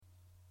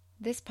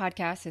This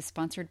podcast is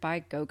sponsored by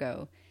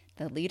GoGo,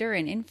 the leader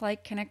in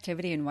in-flight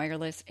connectivity and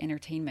wireless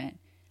entertainment.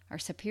 Our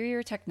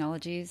superior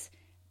technologies,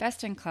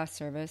 best-in-class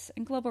service,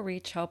 and global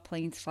reach help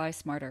planes fly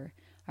smarter.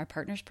 Our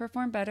partners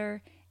perform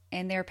better,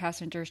 and their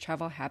passengers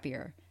travel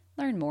happier.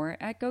 Learn more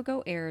at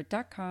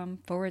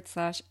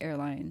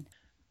gogoair.com/airline.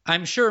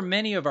 I'm sure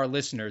many of our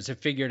listeners have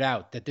figured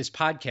out that this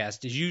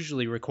podcast is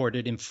usually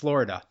recorded in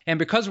Florida. And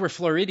because we're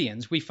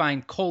Floridians, we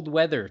find cold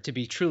weather to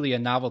be truly a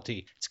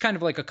novelty. It's kind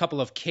of like a couple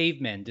of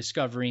cavemen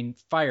discovering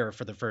fire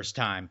for the first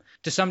time.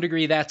 To some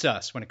degree, that's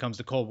us when it comes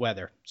to cold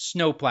weather.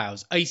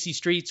 Snowplows, icy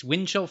streets,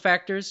 wind chill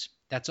factors,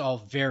 that's all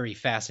very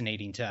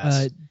fascinating to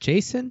us.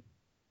 Jason?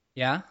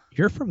 Yeah?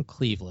 You're from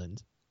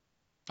Cleveland.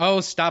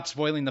 Oh, stop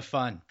spoiling the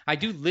fun. I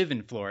do live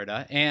in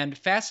Florida, and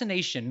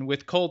fascination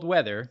with cold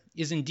weather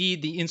is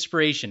indeed the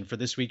inspiration for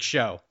this week's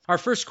show. Our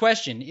first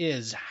question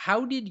is,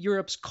 how did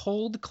Europe's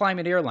cold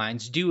climate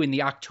airlines do in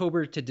the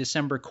October to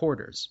December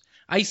quarters?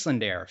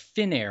 Icelandair,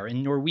 Finnair,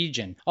 and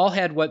Norwegian all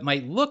had what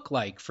might look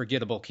like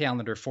forgettable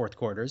calendar fourth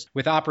quarters,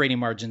 with operating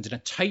margins in a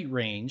tight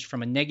range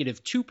from a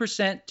negative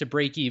 2% to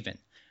break even.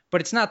 But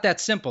it's not that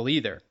simple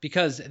either,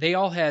 because they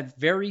all had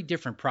very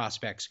different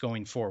prospects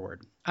going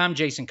forward. I'm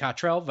Jason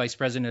Cottrell, Vice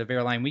President of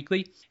Airline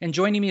Weekly, and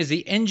joining me is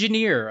the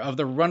engineer of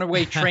the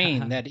runaway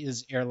train that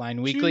is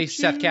Airline Weekly,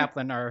 Seth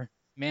Kaplan, our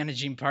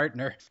managing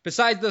partner.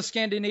 Besides the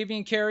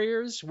Scandinavian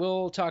carriers,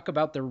 we'll talk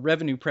about the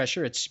revenue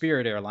pressure at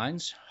Spirit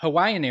Airlines,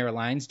 Hawaiian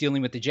Airlines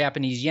dealing with the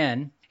Japanese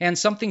yen, and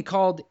something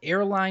called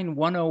Airline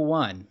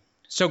 101.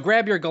 So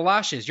grab your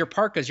galoshes, your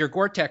parkas, your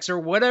Gore-Tex, or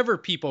whatever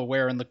people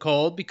wear in the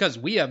cold, because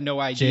we have no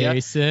idea.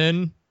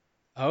 Jason.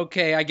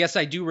 Okay, I guess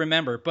I do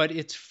remember, but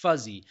it's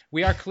fuzzy.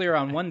 We are clear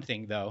on one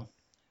thing, though.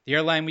 The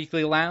Airline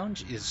Weekly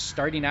Lounge is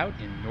starting out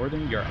in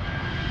Northern Europe.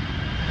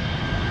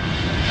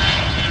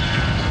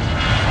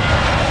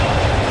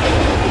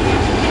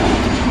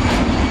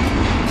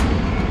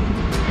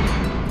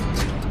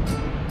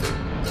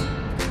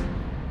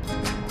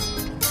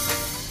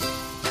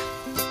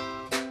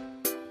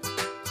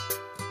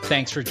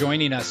 Thanks for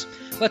joining us.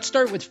 Let's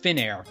start with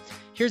Finnair.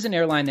 Here's an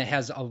airline that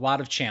has a lot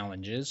of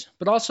challenges,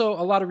 but also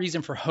a lot of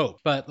reason for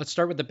hope. But let's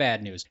start with the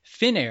bad news.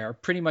 Finnair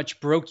pretty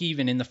much broke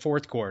even in the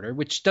fourth quarter,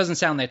 which doesn't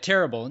sound that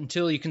terrible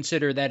until you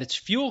consider that its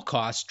fuel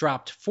costs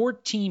dropped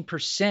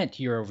 14%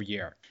 year over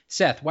year.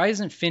 Seth, why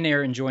isn't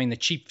Finnair enjoying the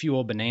cheap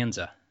fuel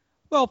bonanza?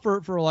 Well,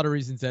 for a lot of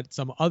reasons that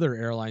some other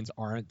airlines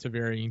aren't to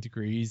varying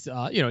degrees.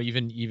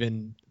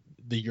 Even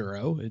the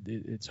euro,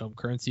 its home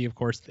currency, of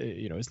course,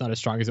 it's not as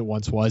strong as it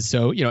once was.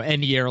 So,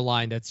 any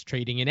airline that's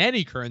trading in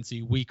any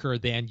currency weaker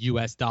than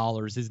US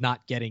dollars is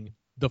not getting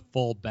the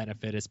full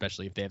benefit,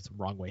 especially if they have some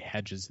wrong way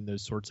hedges and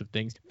those sorts of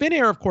things.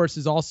 Finnair, of course,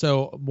 is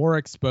also more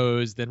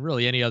exposed than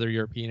really any other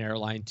European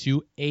airline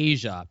to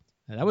Asia.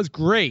 And that was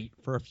great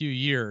for a few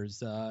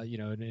years,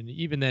 and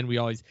even then we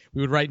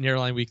would write in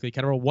Airline Weekly,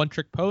 kind of a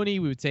one-trick pony.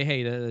 We would say,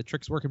 hey, the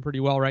trick's working pretty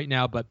well right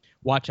now, but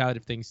watch out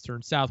if things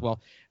turn south.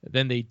 Well,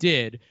 then they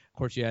did. Of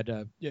course, you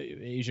had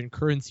Asian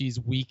currencies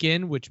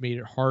weaken, which made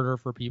it harder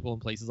for people in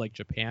places like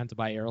Japan to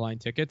buy airline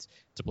tickets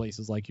to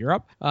places like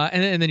Europe.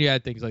 And then you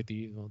had things like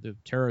the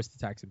terrorist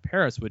attacks in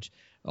Paris, which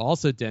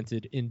also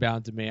dented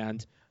inbound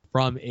demand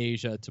from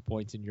Asia to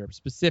points in Europe,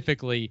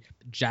 specifically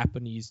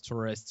Japanese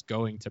tourists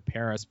going to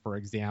Paris, for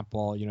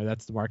example.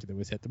 That's the market that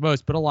was hit the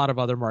most, but a lot of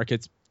other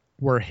markets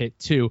were hit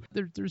too.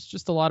 There's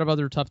just a lot of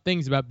other tough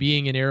things about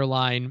being an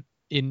airline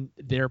in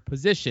their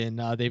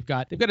position. They've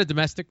got a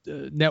domestic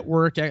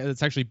network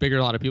that's actually bigger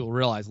than a lot of people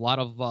realize. A lot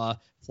of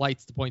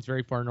flights to points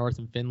very far north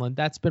in Finland.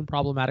 That's been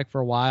problematic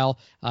for a while,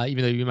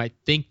 even though you might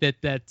think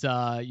that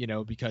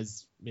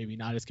because maybe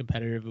not as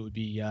competitive, it would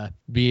be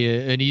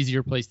an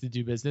easier place to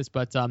do business.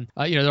 But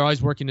they're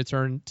always working to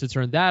turn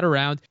that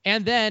around.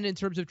 And then in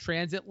terms of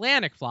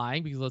transatlantic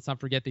flying, because let's not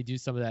forget they do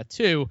some of that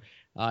too.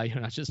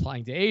 Not just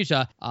flying to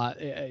Asia,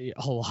 a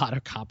lot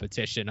of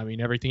competition. I mean,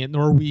 everything that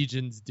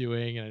Norwegian's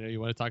doing, and I know you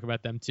want to talk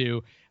about them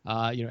too.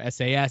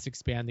 SAS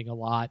expanding a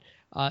lot.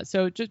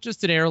 So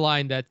just an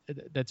airline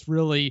that's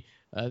really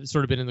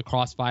sort of been in the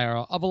crossfire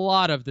of a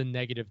lot of the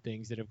negative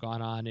things that have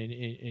gone on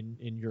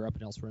in Europe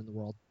and elsewhere in the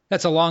world.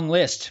 That's a long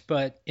list,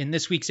 but in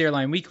this week's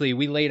Airline Weekly,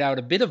 we laid out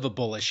a bit of a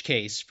bullish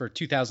case for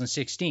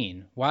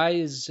 2016.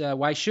 Why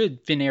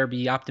should Finnair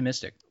be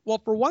optimistic? Well,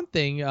 for one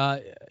thing,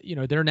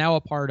 they're now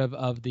a part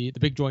of the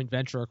big joint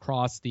venture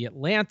across the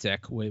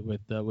Atlantic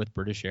with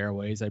British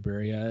Airways,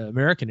 Iberia,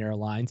 American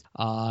Airlines.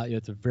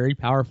 It's a very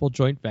powerful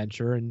joint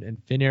venture, and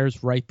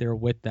Finnair's right there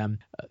with them.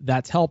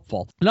 That's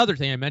helpful. Another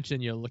thing I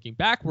mentioned, looking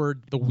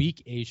backward, the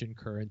weak Asian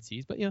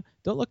currencies, but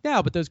don't look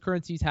now, but those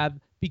currencies have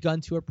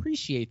begun to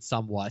appreciate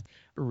somewhat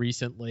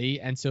recently,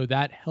 and so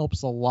that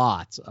helps a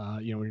lot.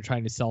 When you're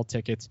trying to sell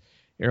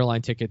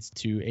airline tickets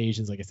to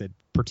Asians, like I said,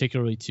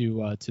 particularly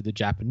to the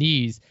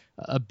Japanese,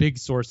 a big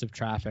source of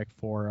traffic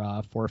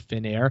for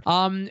Finnair.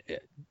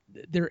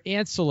 Their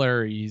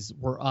ancillaries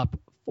were up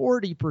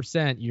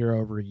 40% year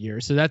over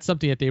year. So that's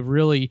something that they've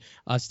really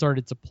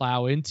started to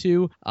plow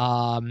into.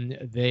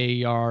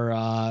 They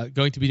are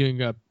going to be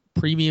doing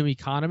premium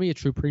economy, a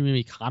true premium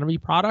economy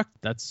product.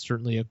 That's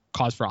certainly a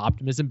cause for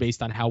optimism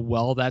based on how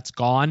well that's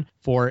gone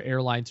for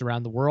airlines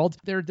around the world.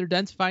 They're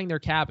densifying their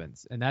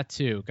cabins, and that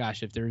too,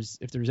 gosh, if there's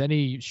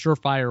any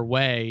surefire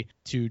way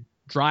to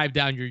drive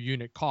down your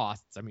unit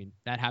costs, I mean,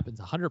 that happens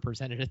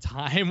 100% at a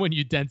time when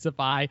you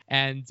densify,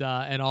 and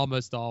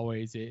almost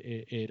always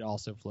it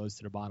also flows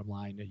to the bottom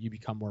line that you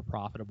become more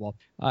profitable.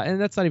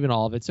 And that's not even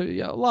all of it. So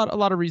yeah, a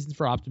lot of reasons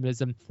for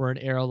optimism for an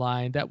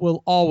airline that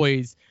will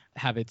always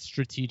have its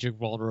strategic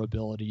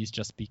vulnerabilities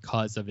just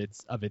because of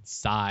its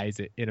size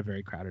in a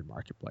very crowded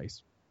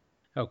marketplace.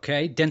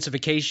 Okay,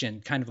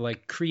 densification, kind of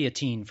like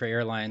creatine for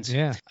airlines.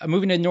 Yeah.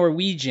 Moving to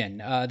Norwegian,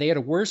 they had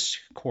a worse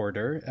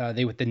quarter.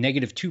 They with the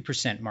negative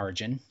 2%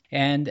 margin,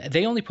 and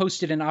they only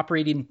posted an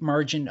operating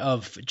margin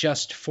of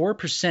just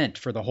 4%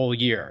 for the whole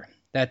year.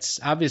 That's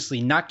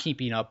obviously not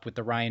keeping up with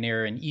the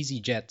Ryanair and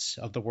EasyJets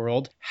of the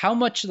world. How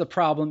much of the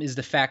problem is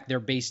the fact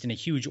they're based in a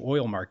huge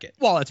oil market?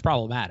 Well, it's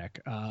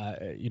problematic,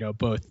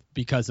 both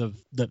because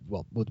of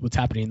what's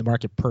happening in the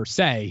market per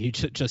se.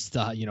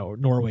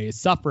 Norway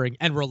is suffering,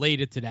 and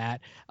related to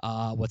that,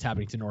 what's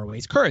happening to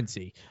Norway's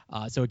currency.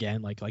 So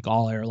again, like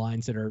all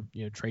airlines that are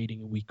trading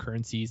in weak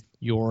currencies,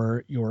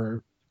 your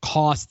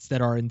costs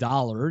that are in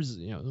dollars,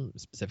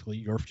 specifically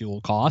your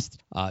fuel cost,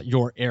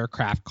 your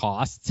aircraft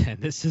costs, and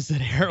this is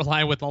an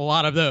airline with a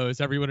lot of those.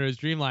 Every one of those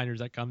Dreamliners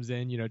that comes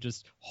in,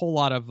 just a whole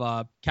lot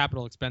of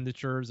capital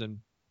expenditures and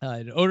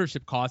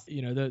ownership costs.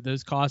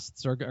 Those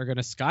costs are going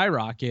to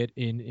skyrocket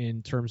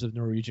in terms of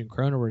Norwegian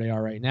krone where they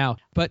are right now.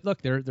 But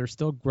look, they're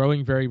still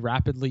growing very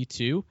rapidly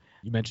too.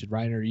 You mentioned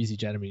Ryanair,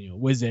 EasyJet. I mean,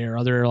 Wizz Air,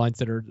 other airlines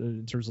that are,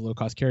 in terms of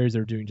low-cost carriers,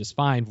 they're doing just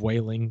fine,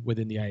 whaling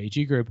within the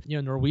IAG group.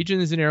 Norwegian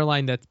is an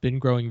airline that's been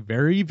growing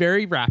very,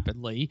 very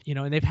rapidly.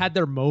 And they've had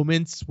their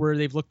moments where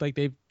they've looked like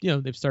they've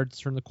started to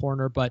turn the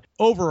corner. But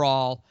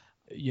overall,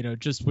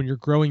 just when you're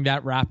growing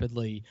that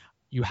rapidly,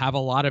 you have a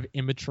lot of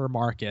immature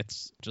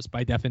markets just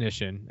by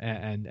definition,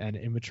 and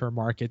immature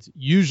markets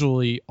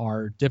usually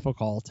are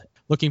difficult.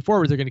 Looking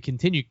forward, they're going to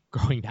continue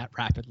growing that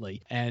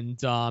rapidly and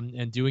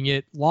doing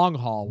it long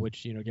haul,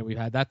 which, again, we've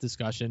had that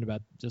discussion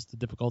about just the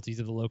difficulties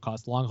of the low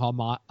cost long haul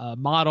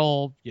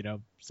model,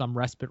 some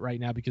respite right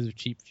now because of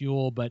cheap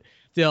fuel, but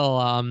still,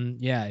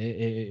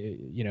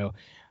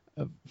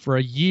 for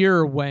a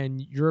year when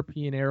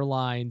European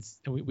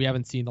airlines, and we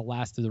haven't seen the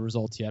last of the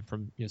results yet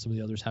from some of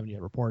the others haven't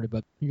yet reported,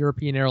 but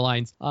European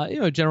airlines,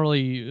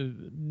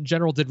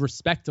 general did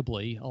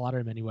respectably, a lot of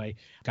them anyway.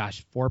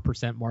 Gosh,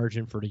 4%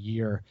 margin for the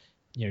year.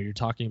 You're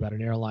talking about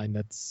an airline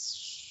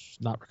that's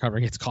not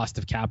recovering its cost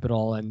of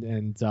capital,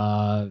 and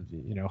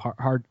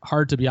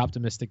hard to be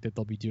optimistic that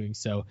they'll be doing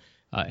so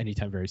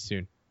anytime very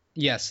soon.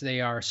 Yes,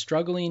 they are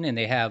struggling, and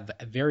they have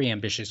very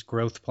ambitious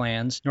growth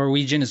plans.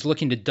 Norwegian is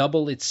looking to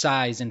double its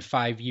size in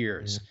 5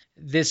 years.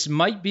 Yeah. This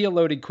might be a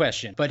loaded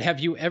question, but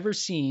have you ever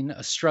seen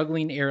a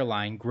struggling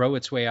airline grow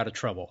its way out of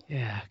trouble?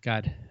 Yeah,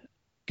 God,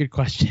 good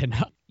question.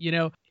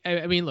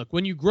 I mean, look,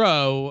 when you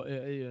grow,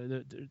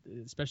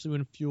 especially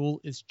when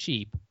fuel is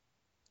cheap,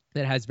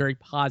 that has very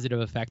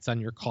positive effects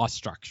on your cost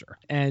structure.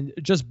 And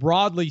just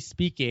broadly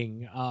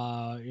speaking,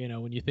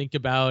 when you think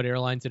about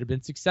airlines that have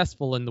been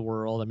successful in the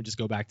world, I mean, just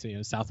go back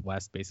to,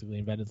 Southwest basically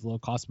invented the low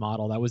cost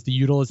model. That was the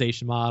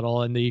utilization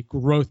model, and the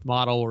growth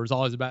model was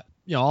always about,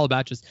 all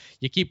about just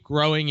you keep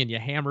growing and you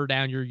hammer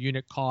down your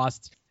unit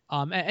costs.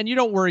 And you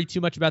don't worry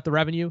too much about the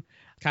revenue,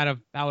 kind of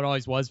how it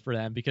always was for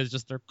them, because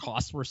just their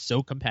costs were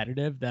so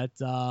competitive that,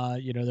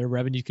 their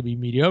revenues could be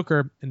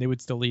mediocre and they would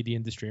still lead the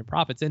industry in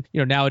profits. And,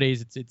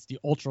 nowadays it's the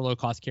ultra low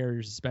cost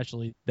carriers,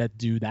 especially, that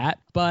do that.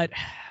 But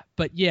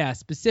yeah,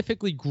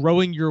 specifically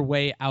growing your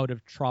way out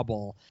of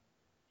trouble,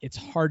 it's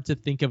hard to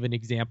think of an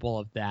example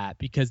of that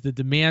because the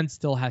demand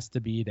still has to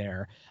be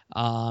there.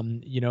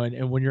 And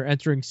when you're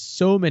entering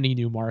so many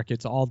new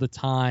markets all the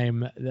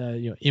time,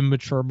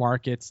 immature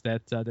markets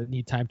that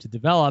need time to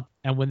develop,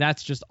 and when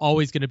that's just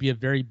always going to be a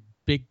very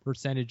big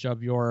percentage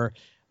of your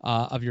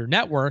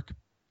network,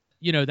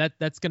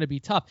 that's going to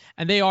be tough.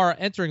 And they are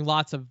entering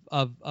lots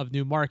of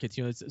new markets.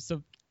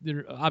 So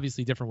there are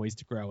obviously different ways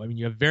to grow. I mean,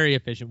 you have very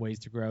efficient ways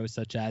to grow,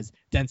 such as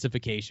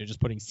densification,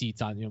 just putting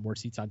seats on, more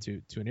seats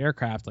onto an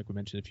aircraft, like we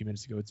mentioned a few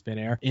minutes ago, it's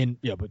Finnair.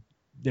 But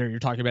there you're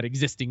talking about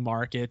existing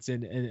markets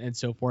and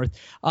so forth.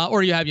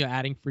 Or you have,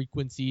 adding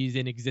frequencies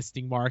in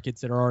existing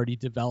markets that are already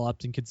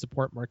developed and can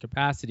support more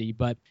capacity.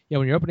 But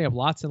when you're opening up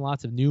lots and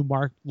lots of new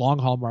long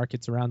haul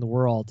markets around the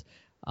world,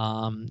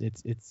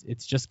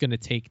 it's just going to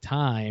take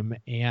time.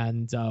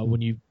 And when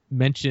you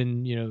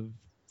mention,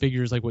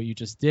 figures like what you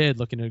just did,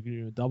 looking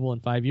to double in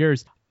 5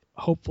 years,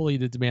 hopefully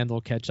the demand will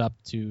catch up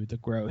to the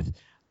growth.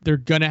 They're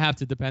going to have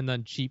to depend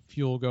on cheap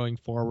fuel going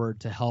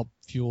forward to help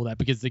fuel that,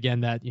 because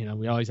again, that,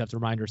 we always have to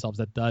remind ourselves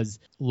that does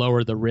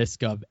lower the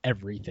risk of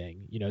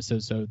everything,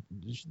 so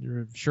there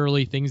are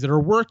surely things that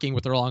are working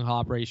with their long haul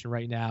operation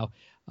right now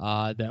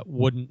that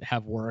wouldn't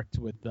have worked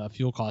with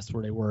fuel costs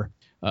where they were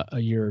a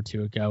year or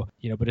two ago,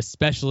 but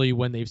especially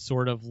when they've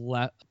sort of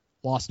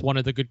lost one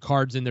of the good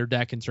cards in their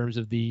deck in terms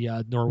of the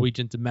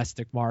Norwegian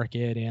domestic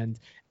market and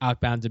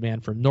outbound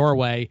demand from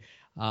Norway.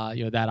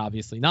 That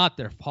obviously not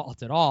their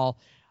fault at all.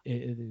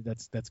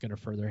 That's going to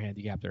further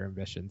handicap their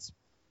ambitions.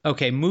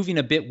 Okay, moving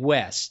a bit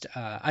west,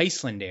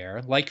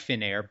 Icelandair, like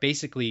Finnair,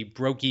 basically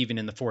broke even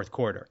in the fourth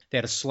quarter. They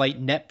had a slight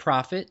net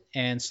profit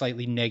and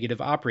slightly negative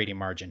operating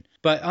margin.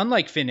 But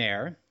unlike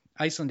Finnair,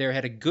 Icelandair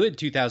had a good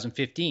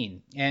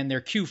 2015, and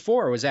their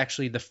Q4 was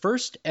actually the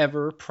first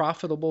ever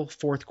profitable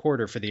fourth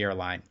quarter for the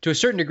airline. To a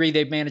certain degree,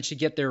 they've managed to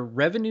get their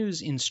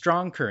revenues in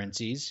strong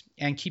currencies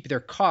and keep their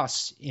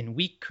costs in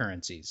weak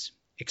currencies.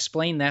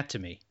 Explain that to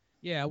me.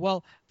 Yeah,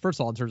 well, first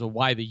of all, in terms of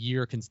why the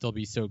year can still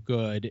be so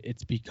good,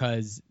 it's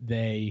because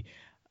they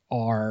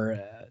are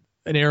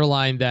an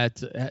airline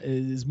that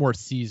is more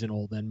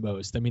seasonal than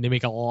most. I mean, they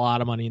make a lot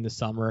of money in the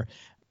summer.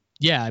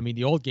 Yeah, I mean,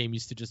 the old game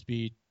used to just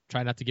be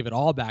try not to give it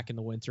all back in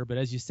the winter. But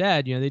as you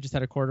said, they just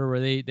had a quarter where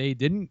they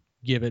didn't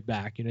give it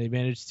back. They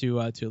managed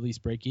to at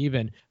least break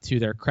even, to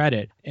their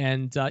credit.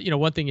 And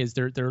one thing is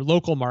their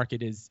local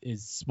market is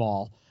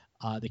small.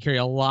 They carry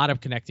a lot of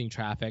connecting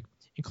traffic,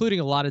 including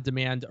a lot of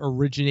demand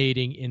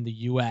originating in the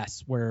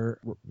U.S., where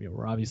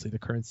obviously the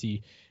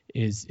currency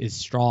is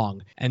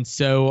strong. And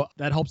so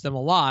that helps them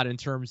a lot in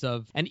terms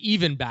of, and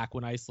even back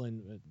when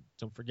Iceland,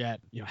 don't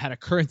forget, had a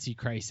currency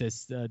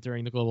crisis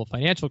during the global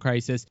financial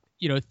crisis,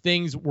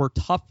 things were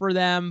tough for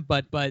them,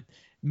 but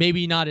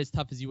maybe not as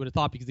tough as you would have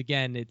thought, because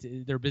again,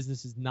 their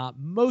business is not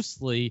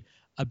mostly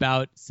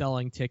about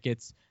selling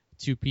tickets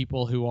to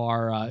people who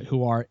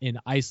are in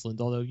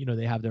Iceland, although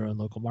they have their own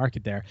local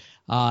market there.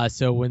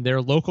 So when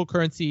their local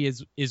currency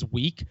is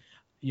weak,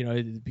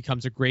 it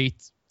becomes a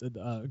great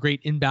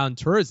inbound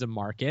tourism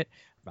market.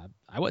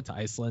 I went to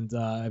Iceland.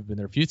 I've been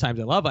there a few times.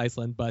 I love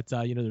Iceland, but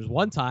there's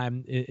one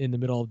time in the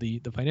middle of the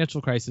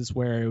financial crisis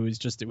where it was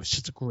just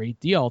a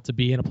great deal to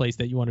be in a place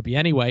that you want to be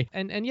anyway.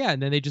 And then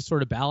they just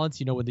sort of balance.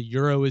 When the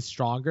euro is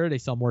stronger, they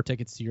sell more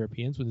tickets to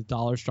Europeans. When the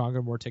dollar is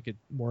stronger, more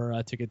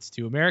tickets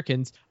to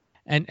Americans.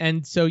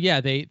 And so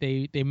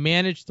they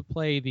managed to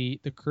play the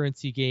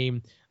currency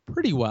game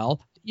pretty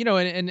well.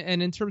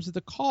 And in terms of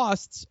the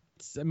costs,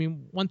 I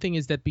mean, one thing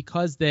is that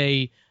because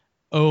they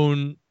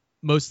own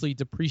mostly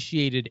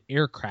depreciated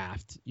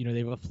aircraft, they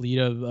have a fleet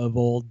of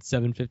old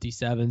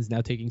 757s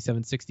now taking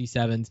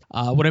 767s.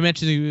 What I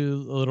mentioned to you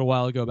a little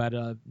while ago about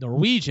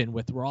Norwegian,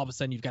 where all of a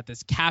sudden you've got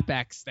this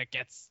capex that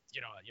gets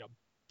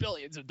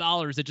billions of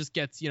dollars that just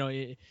gets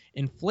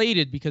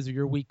inflated because of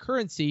your weak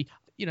currency.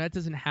 It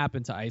doesn't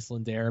happen to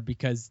Icelandair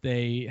because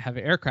they have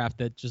aircraft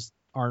that just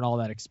aren't all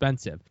that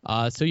expensive.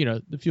 So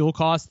the fuel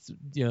costs,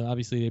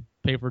 obviously they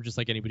pay for just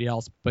like anybody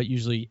else, but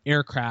usually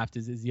aircraft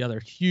is the other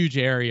huge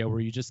area where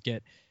you just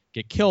get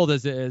killed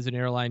as an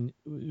airline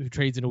who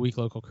trades in a weak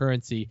local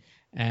currency,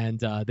 and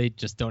they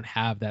just don't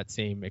have that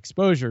same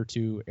exposure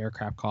to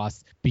aircraft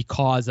costs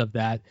because of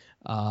that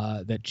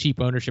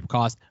cheap ownership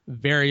cost,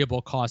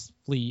 variable cost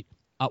fleet,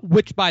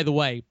 which, by the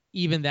way,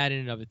 even that in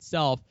and of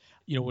itself,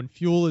 when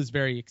fuel is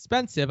very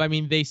expensive, I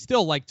mean, they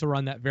still like to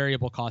run that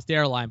variable cost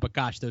airline, but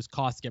gosh, those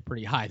costs get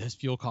pretty high. Those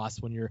fuel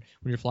costs when you're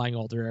flying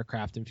older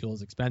aircraft and fuel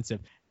is expensive.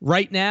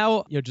 Right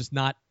now, just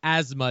not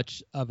as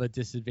much of a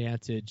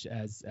disadvantage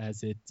as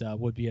it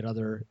would be at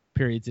other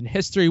periods in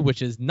history,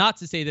 which is not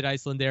to say that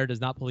Icelandair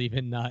does not believe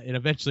in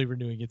eventually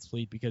renewing its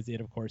fleet, because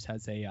it, of course,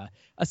 has a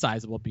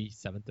sizable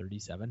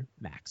B737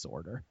 MAX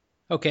order.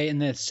 Okay,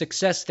 and the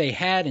success they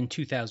had in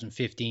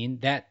 2015,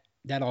 that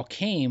all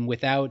came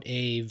without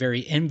a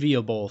very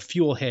enviable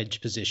fuel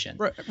hedge position.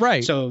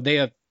 Right. So they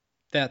have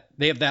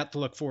that to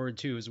look forward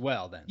to as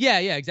well then. Yeah,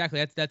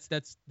 exactly. That's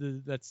the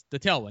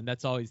tailwind.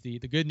 That's always the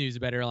good news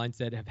about airlines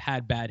that have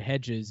had bad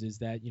hedges, is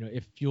that,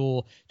 if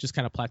fuel just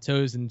kind of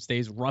plateaus and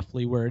stays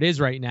roughly where it is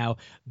right now,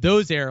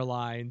 those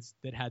airlines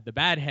that had the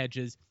bad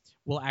hedges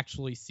will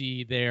actually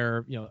see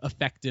their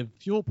effective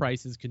fuel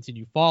prices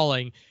continue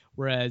falling,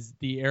 whereas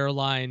the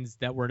airlines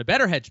that were in a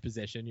better hedge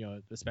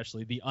position,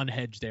 especially the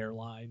unhedged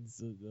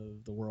airlines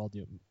of the world,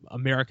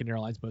 American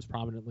Airlines most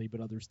prominently, but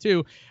others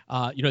too,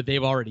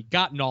 they've already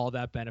gotten all of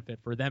that benefit.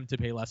 For them to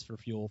pay less for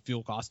fuel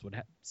cost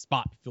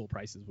spot fuel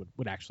prices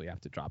would actually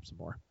have to drop some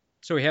more.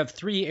 So we have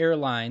three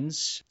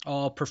airlines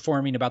all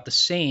performing about the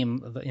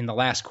same in the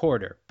last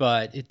quarter,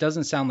 but it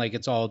doesn't sound like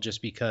it's all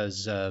just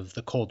because of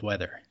the cold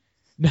weather.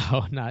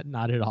 No,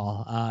 not at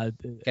all.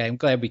 Okay, I'm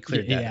glad we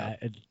cleared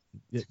that up.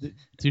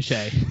 Touche.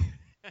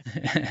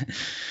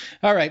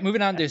 All right,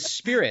 moving on to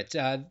Spirit.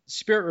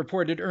 Spirit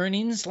reported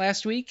earnings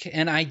last week,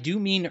 and I do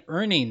mean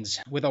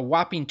earnings, with a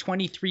whopping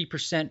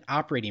 23%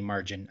 operating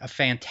margin, a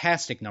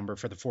fantastic number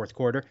for the fourth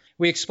quarter.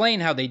 We explain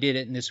how they did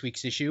it in this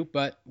week's issue,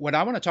 but what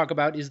I want to talk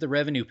about is the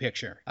revenue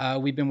picture.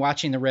 We've been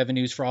watching the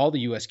revenues for all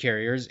the U.S.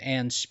 carriers,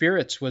 and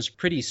Spirit's was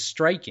pretty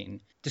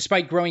striking.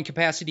 Despite growing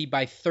capacity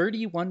by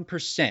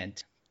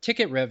 31%,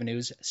 ticket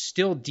revenues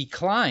still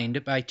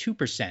declined by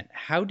 2%.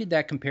 How did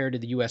that compare to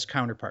the U.S.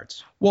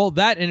 counterparts? Well,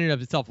 that in and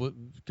of itself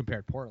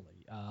compared poorly.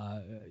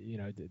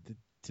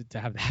 To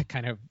have that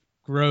kind of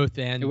growth,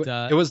 and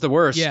it was the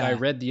worst. yeah, I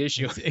read the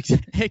issue.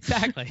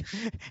 Exactly.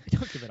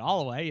 Don't give it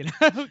all away, you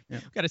know.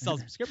 Got to sell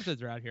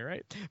subscriptions around here,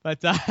 right? But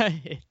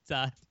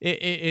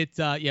it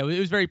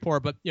was very poor.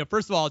 But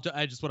first of all,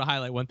 I just want to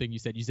highlight one thing you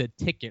said. You said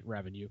ticket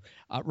revenue.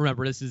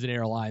 Remember, this is an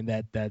airline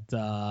that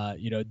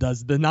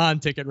does the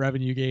non-ticket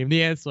revenue game,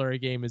 the ancillary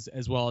game,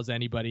 as well as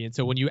anybody. And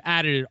so when you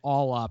added it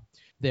all up,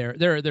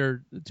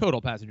 their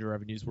total passenger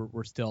revenues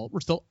were still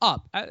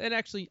up, and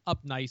actually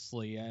up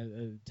nicely,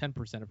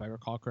 10% if I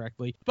recall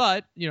correctly.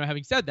 But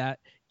having said that,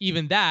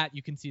 even that,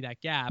 you can see that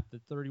gap,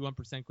 the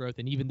 31% growth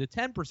and even the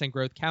 10%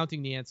 growth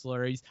counting the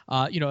ancillaries,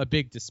 a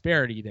big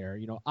disparity there.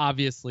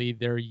 Obviously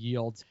their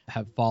yields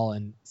have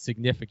fallen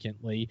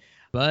significantly,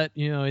 but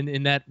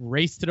in that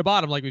race to the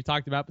bottom, like we've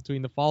talked about,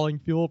 between the falling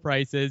fuel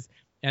prices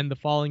and the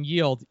falling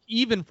yield,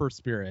 even for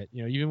Spirit,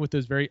 even with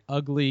those very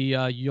ugly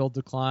yield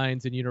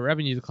declines and unit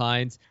revenue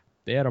declines,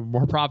 they had a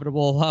more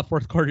profitable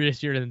fourth quarter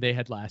this year than they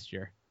had last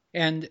year.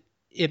 And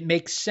it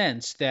makes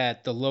sense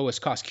that the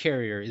lowest cost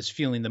carrier is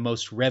feeling the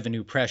most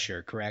revenue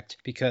pressure, correct?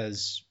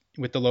 Because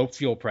with the low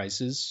fuel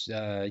prices,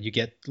 you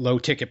get low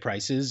ticket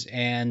prices,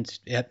 and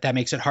that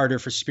makes it harder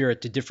for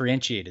Spirit to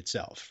differentiate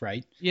itself,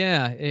 right?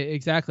 Yeah,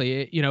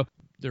 exactly.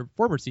 Their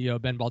former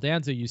CEO, Ben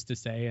Baldanza, used to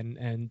say,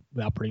 and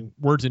without putting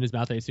words in his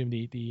mouth, I assume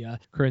the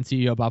current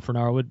CEO, Bob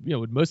Fornaro,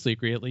 would mostly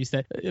agree, at least,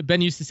 that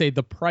Ben used to say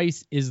the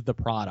price is the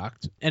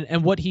product.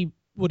 And what he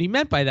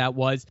meant by that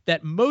was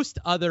that most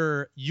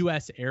other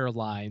U.S.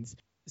 airlines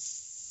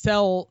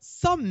sell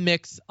some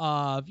mix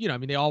of,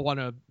 they all want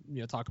to,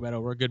 talk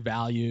about we're a good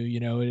value,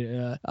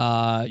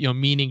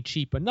 meaning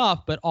cheap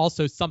enough, but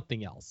also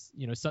something else,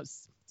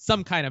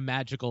 some kind of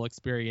magical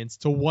experience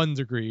to one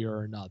degree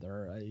or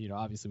another,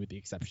 obviously with the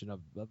exception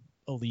of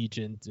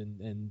Allegiant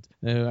and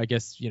I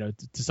guess,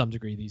 to some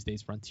degree these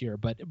days Frontier,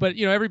 but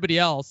everybody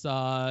else,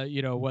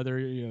 whether,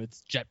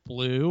 it's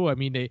JetBlue, I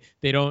mean,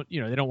 they don't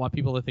want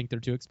people to think they're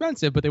too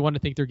expensive, but they want to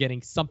think they're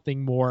getting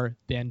something more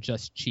than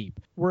just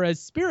cheap. Whereas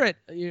Spirit,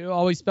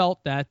 always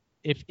felt that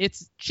if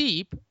it's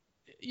cheap,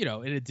 in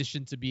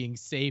addition to being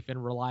safe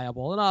and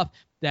reliable enough,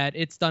 that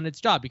it's done its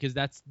job, because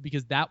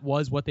that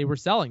was what they were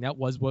selling. That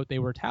was what they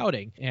were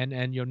touting,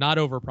 and not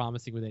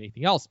over-promising with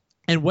anything else.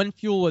 And when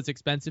fuel was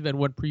expensive and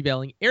when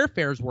prevailing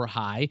airfares were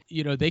high,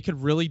 they could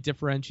really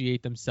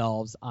differentiate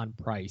themselves on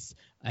price.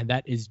 And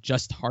that is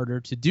just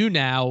harder to do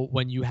now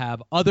when you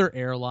have other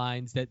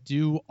airlines that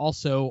do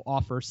also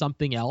offer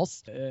something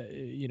else,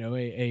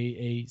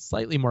 a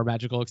slightly more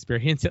magical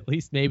experience, at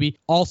least maybe,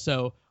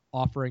 also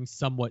offering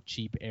somewhat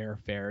cheap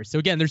airfares. So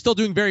again, they're still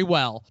doing very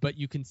well, but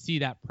you can see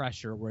that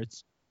pressure where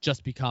it's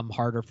just become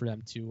harder for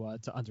them to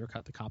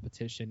undercut the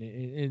competition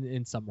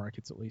in some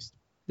markets, at least.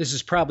 This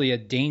is probably a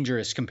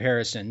dangerous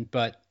comparison,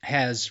 but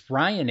has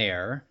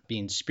Ryanair,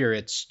 being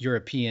Spirit's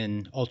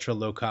European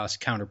ultra-low-cost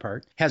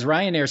counterpart, has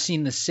Ryanair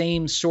seen the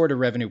same sort of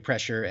revenue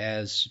pressure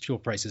as fuel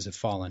prices have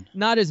fallen?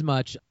 Not as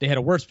much. They had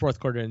a worse fourth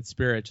quarter than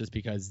Spirit just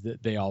because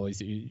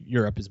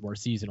Europe is more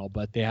seasonal,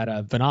 but they had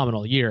a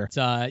phenomenal year.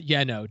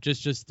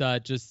 Just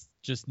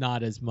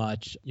not as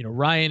much.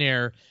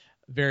 Ryanair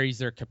varies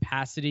their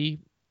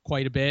capacity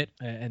quite a bit,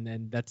 and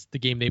then that's the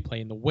game they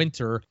play in the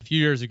winter. A few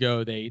years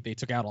ago, they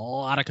took out a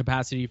lot of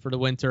capacity for the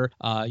winter.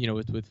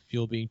 With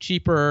fuel being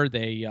cheaper,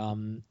 they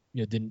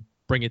didn't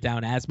bring it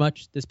down as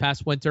much this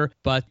past winter,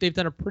 but they've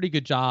done a pretty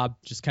good job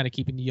just kind of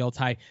keeping the yields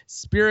high.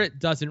 Spirit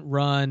doesn't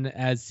run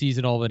as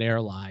seasonal of an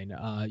airline.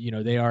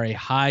 They are a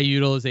high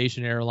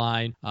utilization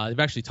airline. They've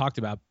actually talked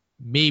about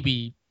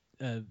maybe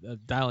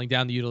dialing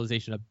down the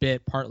utilization a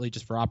bit, partly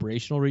just for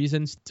operational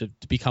reasons to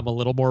become a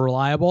little more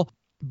reliable.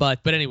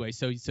 But anyway,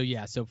 so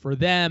for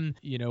them,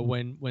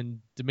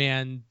 when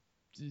demand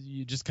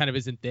just kind of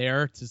isn't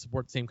there to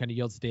support the same kind of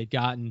yields they had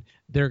gotten,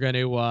 they're going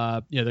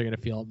to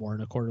feel it more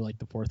in a quarter like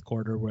the fourth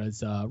quarter,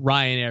 whereas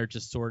Ryanair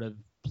just sort of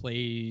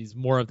plays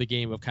more of the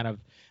game of kind of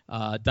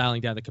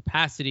dialing down the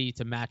capacity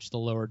to match the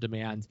lower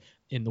demand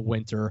in the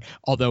winter.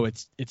 Although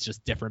it's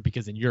just different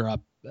because in Europe,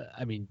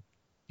 you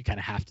kind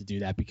of have to do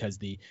that because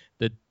the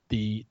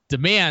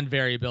demand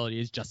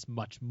variability is just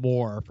much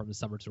more from the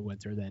summer to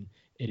winter than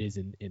it is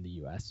in the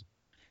U.S.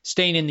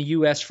 Staying in the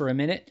U.S. for a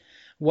minute,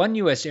 one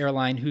U.S.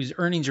 airline whose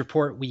earnings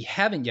report we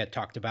haven't yet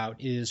talked about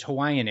is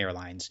Hawaiian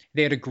Airlines.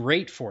 They had a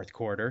great fourth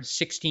quarter,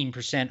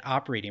 16%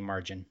 operating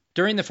margin.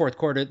 During the fourth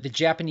quarter, the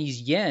Japanese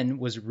yen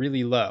was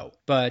really low,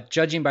 but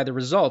judging by the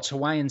results,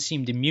 Hawaiian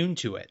seemed immune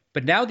to it.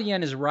 But now the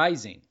yen is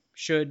rising.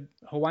 Should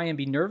Hawaiian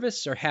be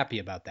nervous or happy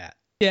about that?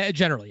 Yeah,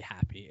 generally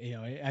happy.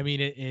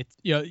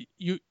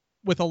 You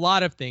with a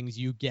lot of things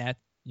you get,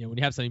 when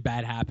you have something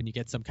bad happen, you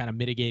get some kind of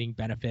mitigating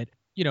benefit.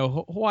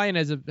 Hawaiian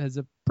has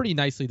a pretty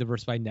nicely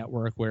diversified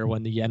network where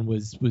when the yen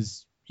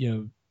was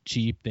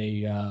cheap,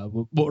 they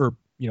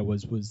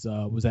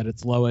was at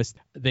its lowest,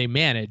 they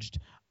managed.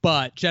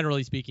 But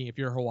generally speaking, if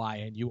you're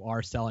Hawaiian, you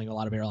are selling a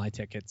lot of airline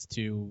tickets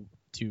to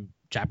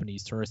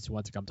Japanese tourists who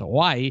want to come to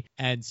Hawaii,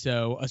 and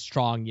so a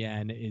strong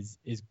yen is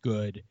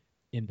good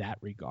in that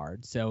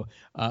regard. So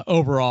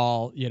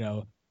overall,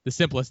 the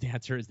simplest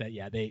answer is that,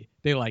 yeah,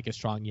 they like a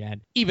strong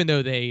yen, even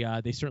though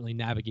they certainly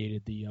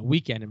navigated the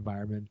weekend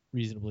environment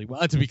reasonably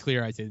well. To be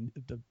clear, I say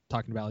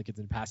talking about like it's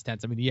in past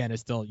tense. I mean, the yen is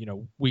still,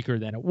 weaker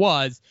than it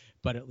was,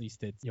 but at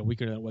least it's,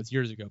 weaker than it was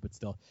years ago, but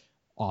still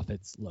off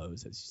its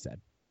lows, as you said.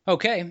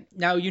 Okay,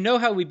 now you know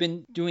how we've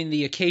been doing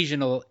the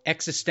occasional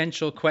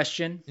existential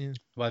question? Yeah.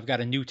 Well, I've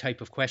got a new type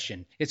of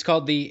question. It's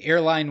called the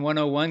Airline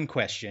 101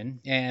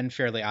 question, and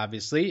fairly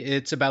obviously,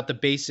 it's about the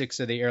basics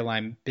of the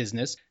airline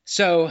business.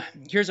 So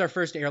here's our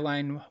first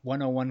Airline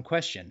 101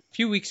 question. A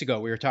few weeks ago,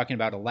 we were talking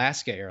about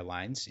Alaska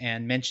Airlines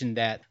and mentioned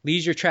that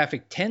leisure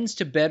traffic tends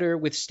to better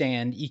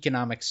withstand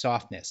economic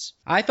softness.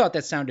 I thought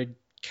that sounded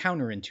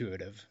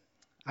counterintuitive.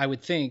 I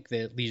would think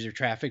that leisure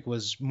traffic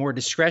was more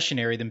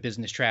discretionary than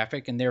business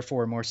traffic and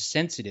therefore more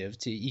sensitive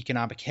to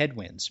economic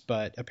headwinds,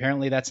 but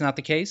apparently that's not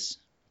the case.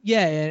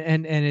 Yeah,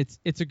 and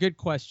it's a good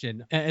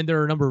question, and there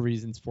are a number of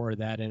reasons for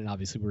that, and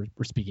obviously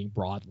we're speaking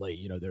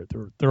broadly.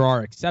 There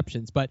are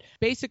exceptions, but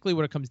basically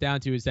what it comes down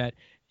to is that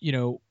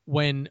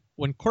when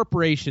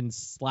corporations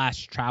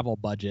slash travel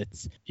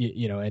budgets,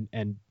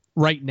 and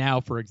right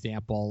now, for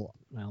example,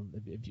 well,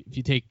 if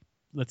you take,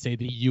 let's say,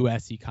 the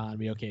U.S.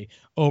 economy, okay,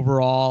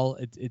 overall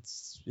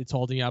it's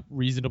holding up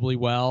reasonably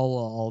well,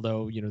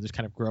 although there's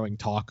kind of growing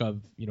talk of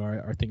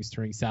are things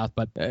turning south.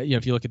 But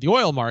if you look at the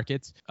oil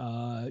markets,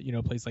 a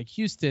place like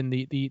Houston,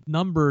 the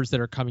numbers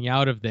that are coming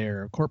out of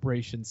there,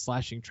 corporations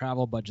slashing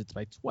travel budgets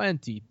by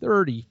 20,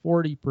 30,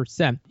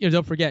 40%.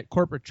 Don't forget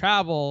corporate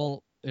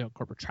travel.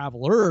 Corporate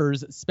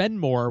travelers spend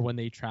more when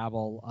they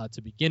travel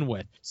to begin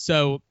with.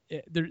 So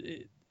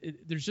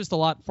there's just a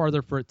lot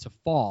farther for it to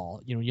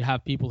fall. You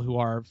have people who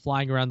are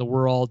flying around the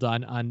world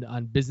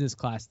on business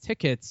class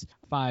tickets,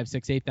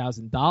 $5,000,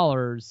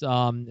 $6,000,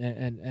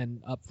 $8,000,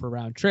 and up for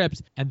round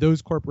trips, and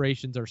those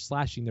corporations are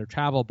slashing their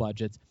travel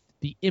budgets.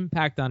 The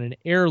impact on an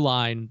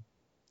airline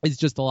is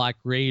just a lot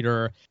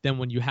greater than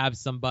when you have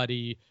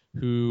somebody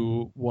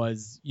who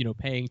was,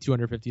 paying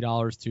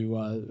 $250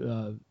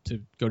 to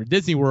go to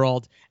Disney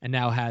World and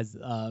now has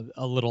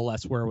a little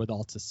less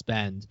wherewithal to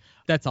spend.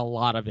 That's a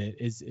lot of it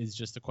is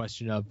just a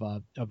question of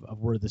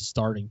where the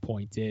starting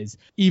point is.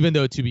 Even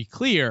though, to be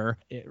clear,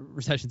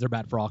 recessions are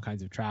bad for all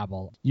kinds of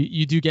travel.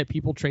 You do get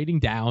people trading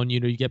down. You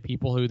get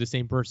people who, the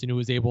same person who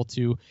was able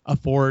to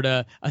afford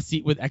a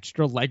seat with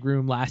extra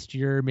legroom last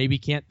year maybe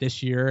can't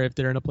this year if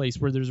they're in a place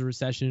where there's a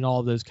recession and all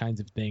of those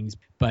kinds of things.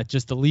 But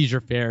just the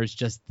leisure fares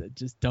just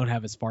don't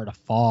have as far to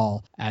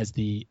fall as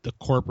the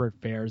corporate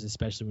fares,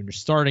 especially when you're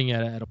starting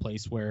at a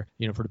place where,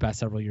 for the past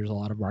several years, a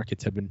lot of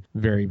markets have been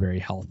very, very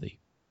healthy.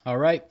 All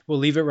right, we'll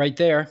leave it right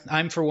there.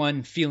 I'm, for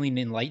one, feeling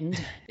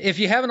enlightened. If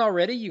you haven't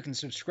already, you can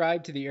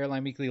subscribe to the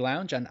Airline Weekly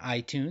Lounge on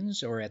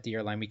iTunes or at the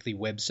Airline Weekly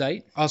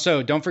website.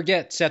 Also, don't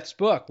forget Seth's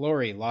book,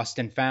 Lori, Lost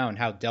and Found,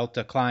 How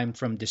Delta Climbed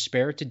from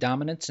Despair to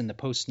Dominance in the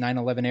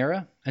Post-9/11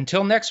 Era.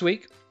 Until next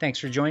week, thanks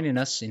for joining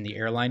us in the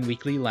Airline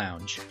Weekly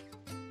Lounge.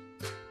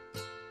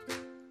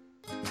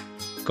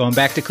 Going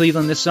back to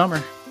Cleveland this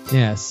summer.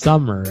 Yeah,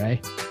 summer,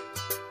 right?